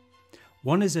episode.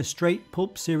 One is a straight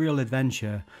pulp serial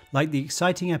adventure, like the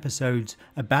exciting episodes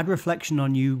A Bad Reflection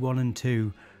on You 1 and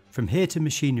 2, From Here to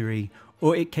Machinery,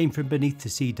 or It Came From Beneath the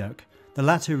Sea Duck, the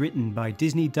latter written by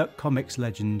Disney Duck Comics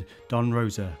legend Don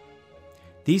Rosa.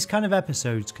 These kind of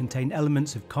episodes contain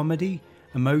elements of comedy,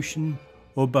 emotion,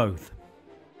 or both.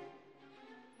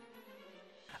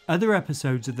 Other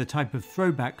episodes are the type of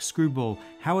throwback, screwball,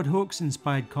 Howard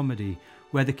Hawks-inspired comedy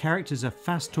where the characters are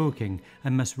fast-talking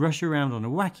and must rush around on a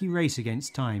wacky race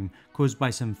against time caused by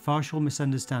some partial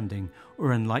misunderstanding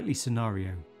or unlikely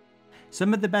scenario.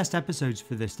 Some of the best episodes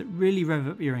for this that really rev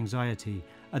up your anxiety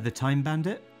are The Time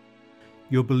Bandit,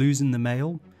 Your Baloo's in the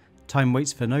Mail, Time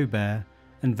Waits for No Bear,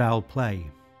 and Foul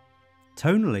Play.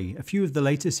 Tonally, a few of the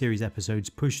later series episodes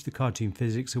push the cartoon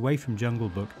physics away from Jungle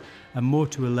Book and more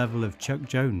to a level of Chuck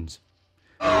Jones.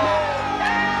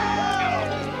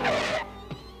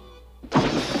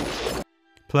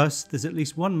 Plus, there's at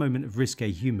least one moment of risque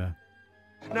humour.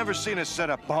 Never seen a set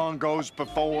of bongos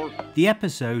before. The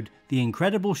episode, The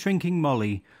Incredible Shrinking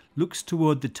Molly, looks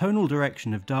toward the tonal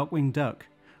direction of Darkwing Duck,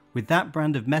 with that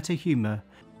brand of meta humour.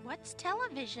 What's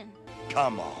television?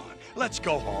 Come on, let's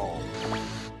go home.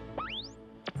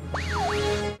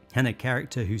 And a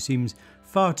character who seems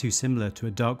far too similar to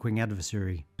a Darkwing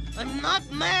adversary. I'm not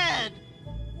mad!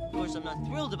 Of course, I'm not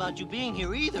thrilled about you being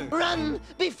here either. Run!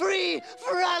 Be free!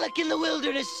 Frolic in the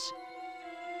wilderness!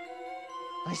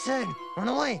 I said, run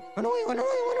away! Run away! Run away!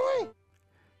 Run away!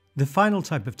 The final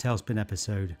type of TaleSpin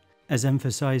episode, as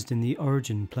emphasised in the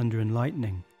Origin, Plunder and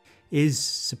Lightning, is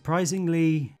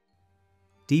surprisingly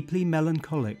deeply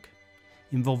melancholic,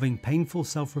 involving painful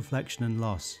self-reflection and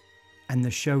loss. And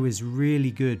the show is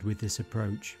really good with this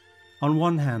approach. On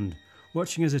one hand,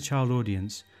 watching as a child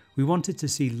audience, we wanted to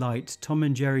see light Tom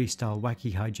and Jerry style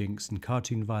wacky hijinks and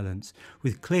cartoon violence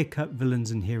with clear-cut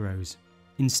villains and heroes.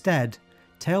 Instead,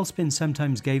 TaleSpin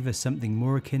sometimes gave us something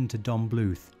more akin to Don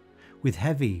Bluth, with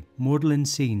heavy, maudlin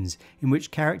scenes in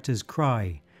which characters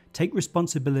cry, take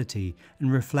responsibility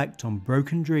and reflect on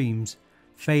broken dreams,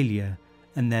 failure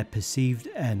and their perceived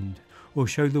end, or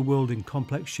show the world in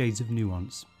complex shades of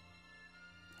nuance.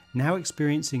 Now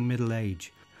experiencing middle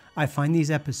age, I find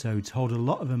these episodes hold a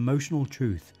lot of emotional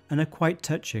truth and are quite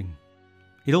touching.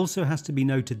 It also has to be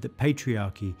noted that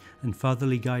patriarchy and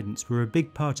fatherly guidance were a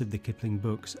big part of the Kipling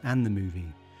books and the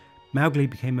movie. Mowgli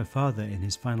became a father in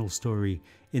his final story,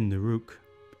 In the Rook.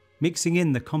 Mixing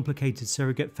in the complicated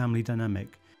surrogate family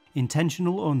dynamic,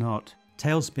 intentional or not,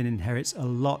 TaleSpin inherits a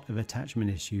lot of attachment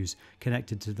issues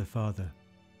connected to the father.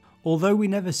 Although we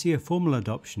never see a formal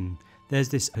adoption, there's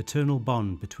this paternal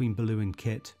bond between Baloo and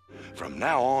Kit. From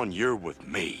now on, you're with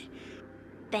me.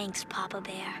 Thanks, Papa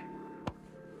Bear.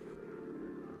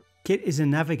 Kit is a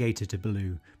navigator to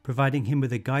Baloo, providing him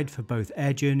with a guide for both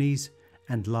air journeys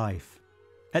and life.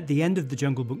 At the end of the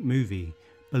Jungle Book movie,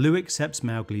 Baloo accepts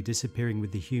Mowgli disappearing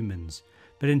with the humans,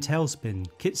 but in TaleSpin,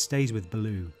 Kit stays with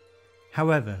Baloo.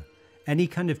 However, Any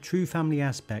kind of true family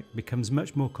aspect becomes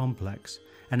much more complex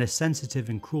and a sensitive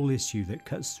and cruel issue that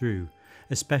cuts through,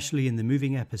 especially in the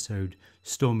moving episode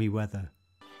Stormy Weather.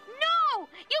 No!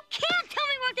 You can't tell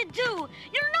me what to do!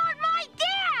 You're not my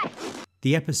dad!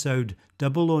 The episode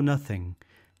Double or Nothing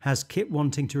has Kit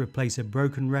wanting to replace a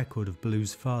broken record of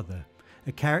Baloo's father,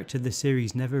 a character the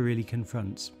series never really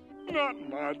confronts. Not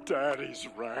my daddy's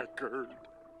record.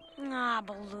 Ah,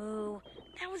 Baloo.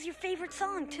 That was your favorite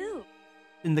song, too.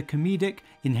 In the comedic,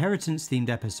 inheritance-themed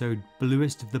episode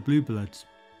Balooist of the Blue Bloods,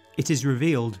 it is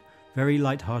revealed, very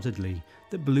light-heartedly,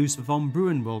 that Baloo's von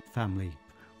Bruenwald family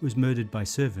was murdered by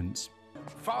servants.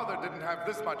 Father didn't have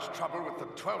this much trouble with the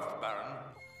 12th Baron.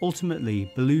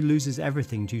 Ultimately, Baloo loses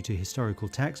everything due to historical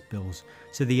tax bills,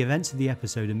 so the events of the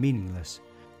episode are meaningless.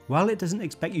 While it doesn't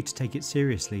expect you to take it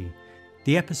seriously,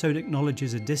 the episode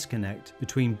acknowledges a disconnect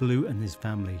between Baloo and his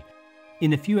family.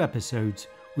 In a few episodes,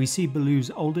 we see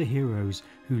Baloo's older heroes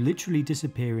who literally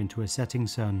disappear into a setting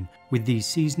sun, with these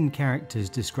seasoned characters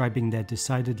describing their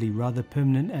decidedly rather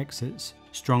permanent exits,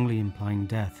 strongly implying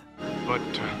death. But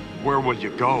where will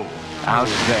you go? Out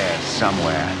there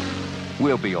somewhere.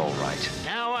 We'll be all right.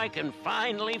 Now I can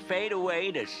finally fade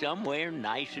away to somewhere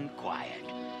nice and quiet.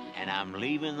 And I'm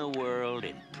leaving the world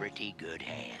in pretty good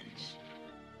hands.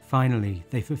 Finally,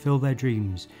 they fulfill their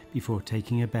dreams before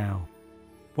taking a bow.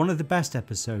 One of the best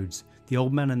episodes, The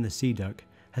Old Man and the Sea Duck,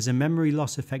 has a memory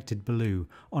loss affected Baloo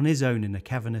on his own in a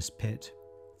cavernous pit.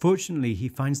 Fortunately, he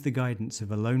finds the guidance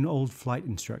of a lone old flight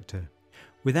instructor.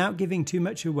 Without giving too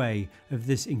much away of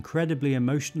this incredibly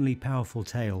emotionally powerful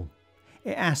tale,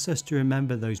 it asks us to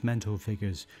remember those mentor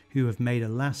figures who have made a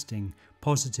lasting,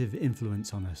 positive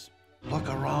influence on us. Look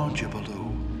around you,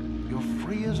 Baloo. You're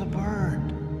free as a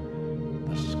bird.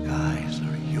 The skies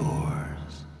are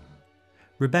yours.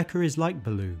 Rebecca is like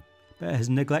Baloo, but has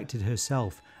neglected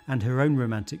herself and her own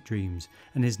romantic dreams,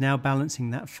 and is now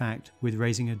balancing that fact with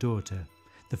raising a daughter,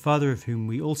 the father of whom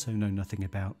we also know nothing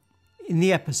about. In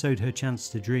the episode Her Chance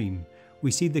to Dream, we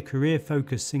see the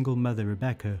career-focused single mother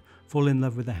Rebecca fall in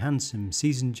love with a handsome,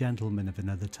 seasoned gentleman of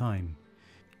another time.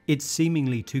 It's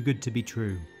seemingly too good to be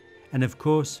true, and of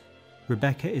course,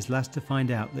 Rebecca is last to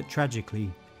find out that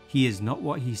tragically, he is not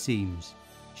what he seems.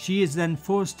 She is then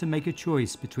forced to make a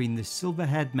choice between this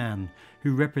silver-haired man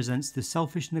who represents the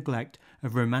selfish neglect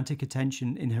of romantic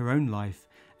attention in her own life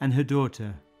and her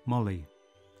daughter, Molly.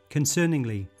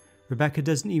 Concerningly, Rebecca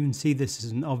doesn't even see this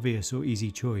as an obvious or easy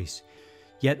choice,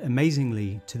 yet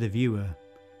amazingly to the viewer,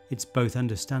 it's both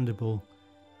understandable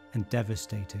and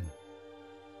devastating.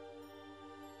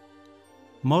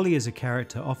 Molly as a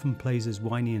character often plays as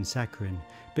whiny and saccharine,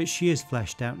 but she is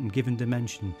fleshed out and given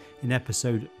dimension in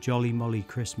episode Jolly Molly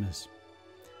Christmas.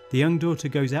 The young daughter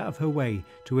goes out of her way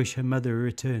to wish her mother a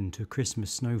return to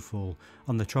Christmas snowfall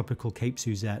on the tropical Cape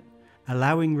Suzette,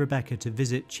 allowing Rebecca to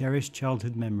visit cherished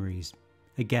childhood memories.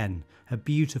 Again, a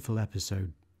beautiful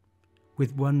episode.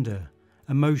 With wonder,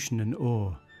 emotion and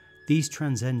awe, these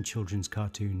transcend children's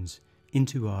cartoons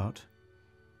into art.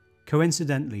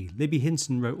 Coincidentally, Libby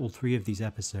Hinson wrote all 3 of these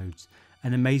episodes,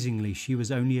 and amazingly she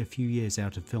was only a few years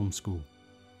out of film school.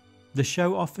 The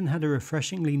show often had a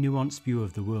refreshingly nuanced view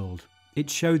of the world. It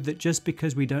showed that just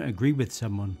because we don't agree with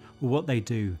someone or what they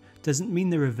do doesn't mean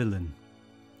they're a villain.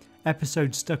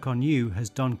 Episode Stuck on You has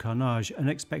Don Carnage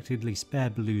unexpectedly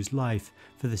spare Baloo's life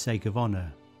for the sake of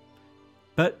honour.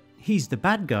 But he's the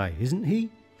bad guy, isn't he?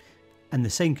 And the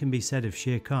same can be said of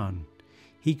Shere Khan.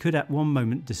 He could at one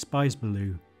moment despise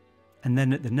Baloo, and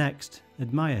then at the next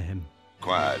admire him.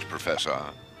 Quiet, Professor.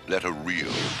 Let a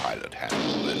real pilot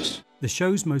handle this. The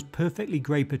show's most perfectly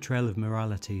grey portrayal of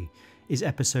morality is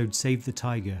episode Save the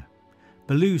Tiger.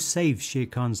 Baloo saves Shere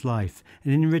Khan's life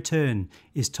and in return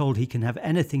is told he can have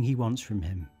anything he wants from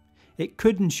him. It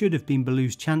could and should have been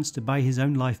Baloo's chance to buy his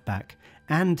own life back,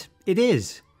 and it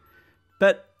is.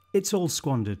 But it's all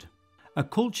squandered. A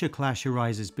culture clash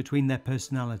arises between their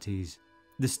personalities,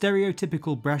 the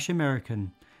stereotypical brash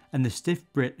American and the stiff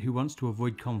Brit who wants to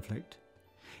avoid conflict.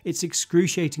 It's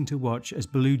excruciating to watch as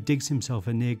Baloo digs himself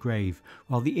a near grave,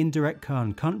 while the indirect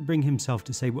Khan can't bring himself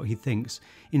to say what he thinks,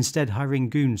 instead hiring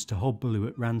goons to hold Baloo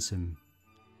at ransom.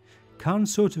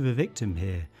 Khan's sort of a victim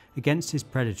here, against his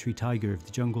predatory tiger of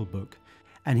the Jungle Book,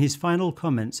 and his final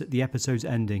comments at the episode's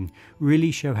ending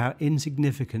really show how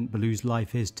insignificant Baloo's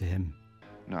life is to him.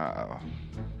 Now,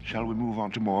 shall we move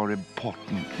on to more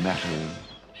important matters?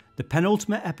 The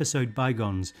penultimate episode,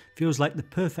 Bygones, feels like the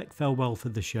perfect farewell for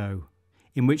the show,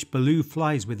 in which Baloo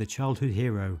flies with a childhood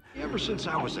hero. Ever since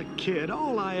I was a kid,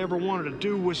 all I ever wanted to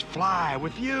do was fly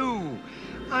with you.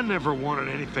 I never wanted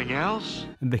anything else.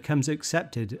 And becomes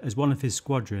accepted as one of his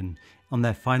squadron on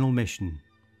their final mission.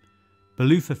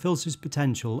 Baloo fulfills his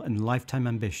potential and lifetime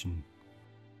ambition.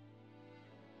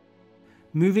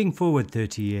 Moving forward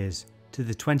 30 years to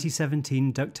the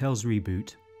 2017 DuckTales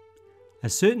reboot, a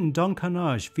certain Don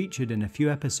Carnage featured in a few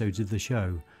episodes of the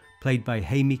show, played by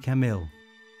Jaime Camil.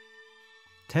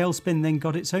 TaleSpin then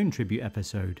got its own tribute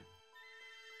episode.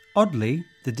 Oddly,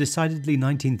 the decidedly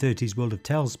 1930s world of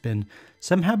TaleSpin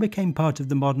somehow became part of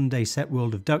the modern-day set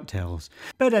world of DuckTales.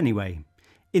 But anyway,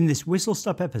 in this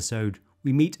whistle-stop episode,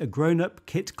 we meet a grown-up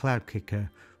Kit Cloudkicker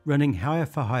running higher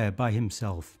for hire by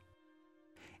himself.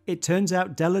 It turns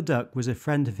out Della Duck was a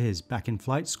friend of his back in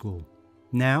flight school.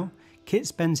 Now, Kit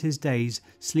spends his days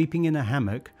sleeping in a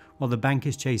hammock while the bank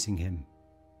is chasing him.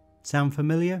 Sound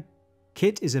familiar?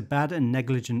 Kit is a bad and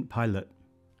negligent pilot.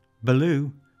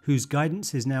 Baloo, whose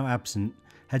guidance is now absent,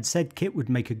 had said Kit would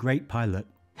make a great pilot.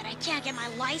 But I can't get my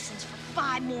license for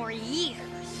 5 more years.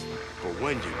 But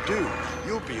when you do,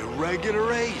 you'll be a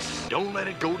regular ace. Don't let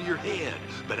it go to your head.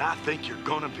 But I think you're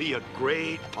gonna be a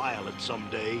great pilot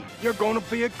someday. You're gonna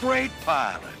be a great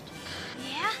pilot.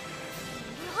 Yeah?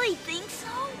 You really think so?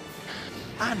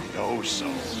 I know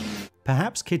so.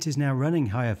 Perhaps Kit is now running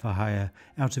higher for hire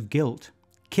out of guilt.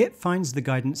 Kit finds the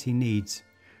guidance he needs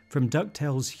from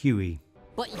DuckTales' Huey.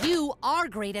 But you are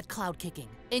great at cloud kicking,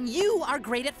 and you are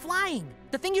great at flying.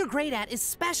 The thing you're great at is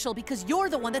special because you're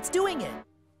the one that's doing it.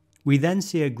 We then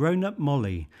see a grown-up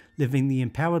Molly living the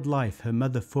empowered life her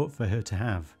mother fought for her to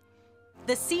have.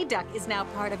 The Sea Duck is now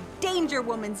part of Danger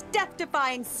Woman's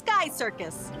death-defying Sky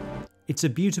Circus. It's a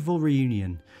beautiful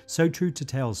reunion, so true to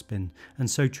TaleSpin and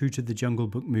so true to the Jungle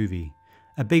Book movie.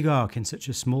 A big arc in such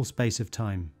a small space of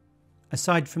time.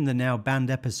 Aside from the now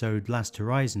banned episode Last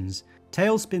Horizons,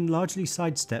 TaleSpin largely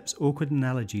sidesteps awkward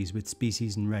analogies with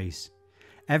species and race.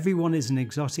 Everyone is an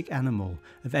exotic animal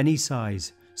of any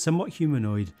size, somewhat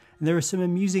humanoid, and there are some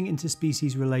amusing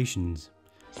interspecies relations.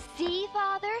 See,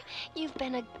 Father? You've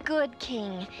been a good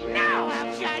king. Now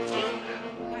I'm judging.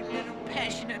 A little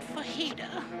passionate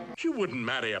fajita. You wouldn't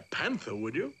marry a panther,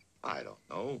 would you? I don't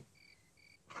know.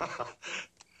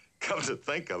 Come to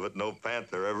think of it, no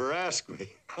panther ever asked me.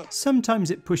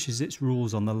 Sometimes it pushes its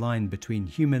rules on the line between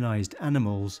humanized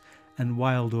animals and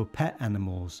wild or pet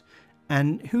animals,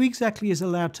 and who exactly is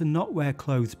allowed to not wear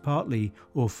clothes partly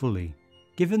or fully.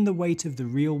 Given the weight of the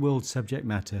real-world subject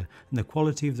matter and the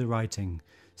quality of the writing,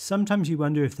 sometimes you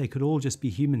wonder if they could all just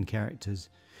be human characters.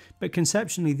 But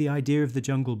conceptually, the idea of the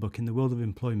Jungle Book in the world of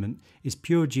employment is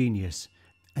pure genius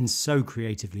and so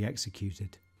creatively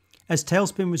executed. As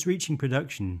TaleSpin was reaching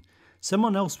production,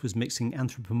 someone else was mixing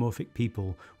anthropomorphic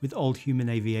people with old human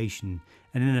aviation,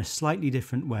 and in a slightly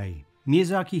different way.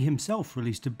 Miyazaki himself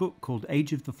released a book called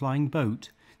Age of the Flying Boat,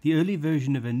 the early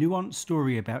version of a nuanced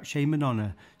story about shame and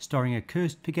honour starring a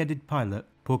cursed pig-headed pilot,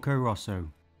 Porco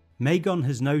Rosso. Magon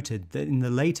has noted that in the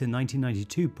later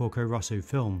 1992 Porco Rosso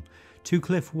film, 2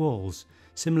 cliff walls,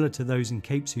 similar to those in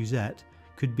Cape Suzette,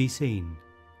 could be seen.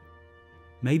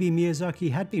 Maybe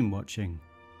Miyazaki had been watching.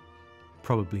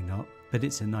 Probably not, but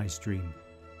it's a nice dream.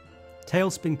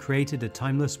 TaleSpin created a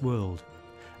timeless world.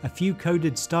 A few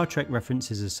coded Star Trek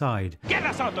references aside, Get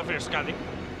us out of here, Scotty!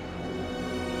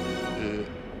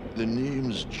 The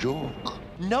name's Joke.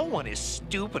 No one is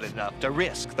stupid enough to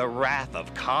risk the wrath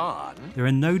of Khan. there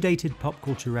are no dated pop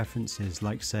culture references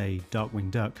like, say, Darkwing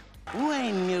Duck.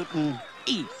 Wayne Newton,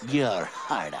 eat your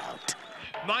heart out.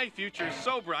 My future's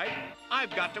so bright,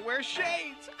 I've got to wear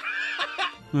shades.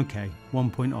 Okay,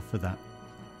 1 point off for that.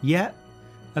 Yet,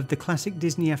 of the classic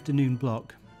Disney afternoon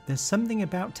block, there's something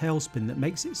about TaleSpin that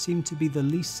makes it seem to be the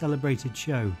least celebrated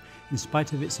show, in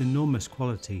spite of its enormous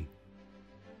quality.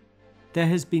 There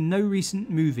has been no recent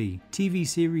movie, TV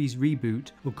series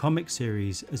reboot, or comic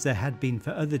series as there had been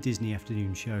for other Disney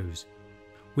afternoon shows.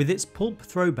 With its pulp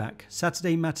throwback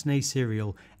Saturday matinee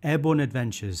serial Airborne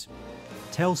Adventures,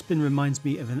 TaleSpin reminds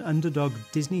me of an underdog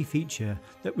Disney feature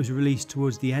that was released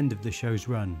towards the end of the show's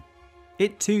run.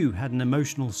 It too had an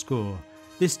emotional score,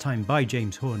 this time by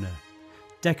James Horner.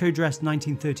 Deco-dressed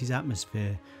 1930s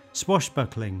atmosphere,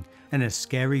 swashbuckling, and a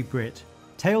scary Brit.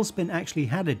 TaleSpin actually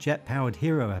had a jet-powered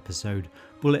hero episode,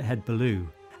 Bullethead Baloo.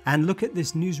 And look at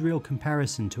this newsreel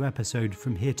comparison to episode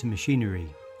From Here to Machinery.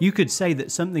 You could say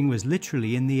that something was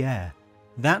literally in the air.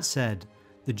 That said,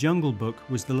 The Jungle Book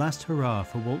was the last hurrah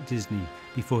for Walt Disney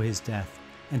before his death,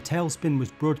 and TaleSpin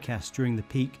was broadcast during the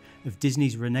peak of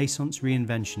Disney's Renaissance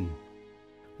reinvention.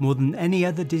 More than any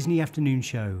other Disney afternoon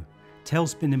show,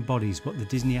 TaleSpin embodies what the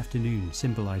Disney afternoon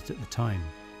symbolised at the time.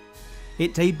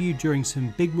 It debuted during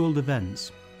some big world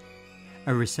events.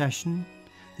 A recession,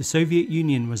 the Soviet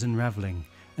Union was unravelling,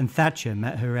 and Thatcher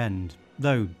met her end,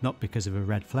 though not because of a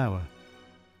red flower.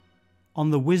 On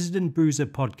the Wizard and Bruiser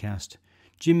podcast,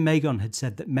 Jim Magon had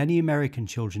said that many American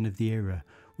children of the era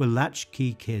were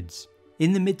latchkey kids.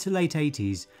 In the mid to late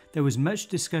 80s, there was much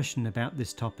discussion about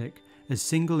this topic as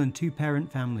single and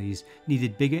two-parent families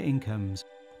needed bigger incomes,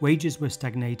 wages were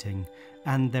stagnating,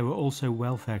 and there were also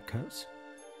welfare cuts.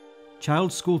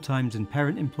 Child school times and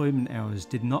parent employment hours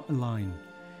did not align.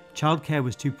 Childcare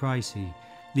was too pricey,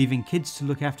 leaving kids to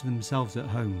look after themselves at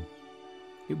home.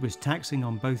 It was taxing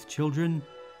on both children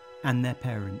and their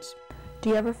parents. Do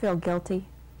you ever feel guilty?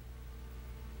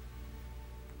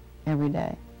 Every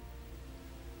day.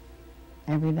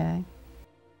 Every day.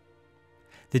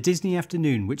 The Disney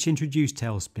Afternoon, which introduced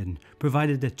TaleSpin,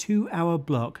 provided a 2-hour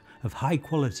block of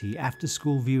high-quality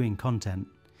after-school viewing content.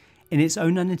 In its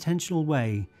own unintentional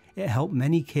way, it helped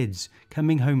many kids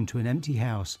coming home to an empty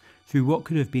house through what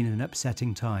could have been an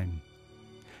upsetting time.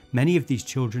 Many of these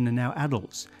children are now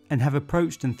adults and have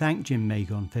approached and thanked Jim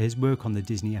Magon for his work on the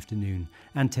Disney Afternoon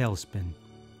and TaleSpin.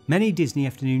 Many Disney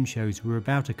Afternoon shows were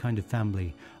about a kind of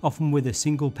family, often with a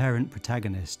single-parent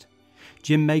protagonist.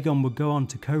 Jim Magon would go on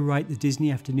to co-write the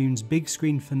Disney Afternoon's big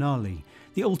screen finale,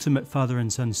 the ultimate father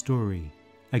and son story,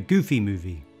 a goofy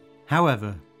movie.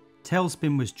 However,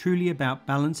 TaleSpin was truly about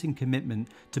balancing commitment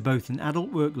to both an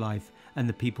adult work life and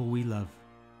the people we love.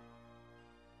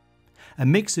 A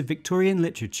mix of Victorian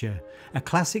literature, a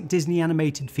classic Disney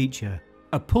animated feature,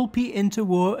 a pulpy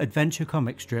interwar adventure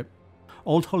comic strip,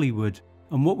 old Hollywood,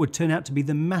 and what would turn out to be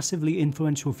the massively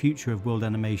influential future of world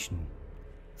animation.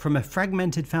 From a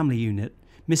fragmented family unit,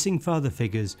 missing father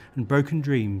figures and broken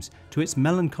dreams, to its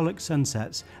melancholic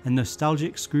sunsets and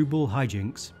nostalgic screwball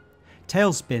hijinks,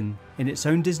 TaleSpin, in its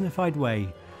own Disneyfied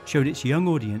way, showed its young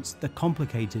audience the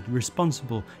complicated,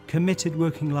 responsible, committed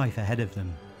working life ahead of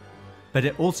them. But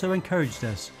it also encouraged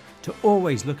us to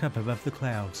always look up above the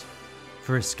clouds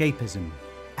for escapism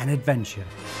and adventure.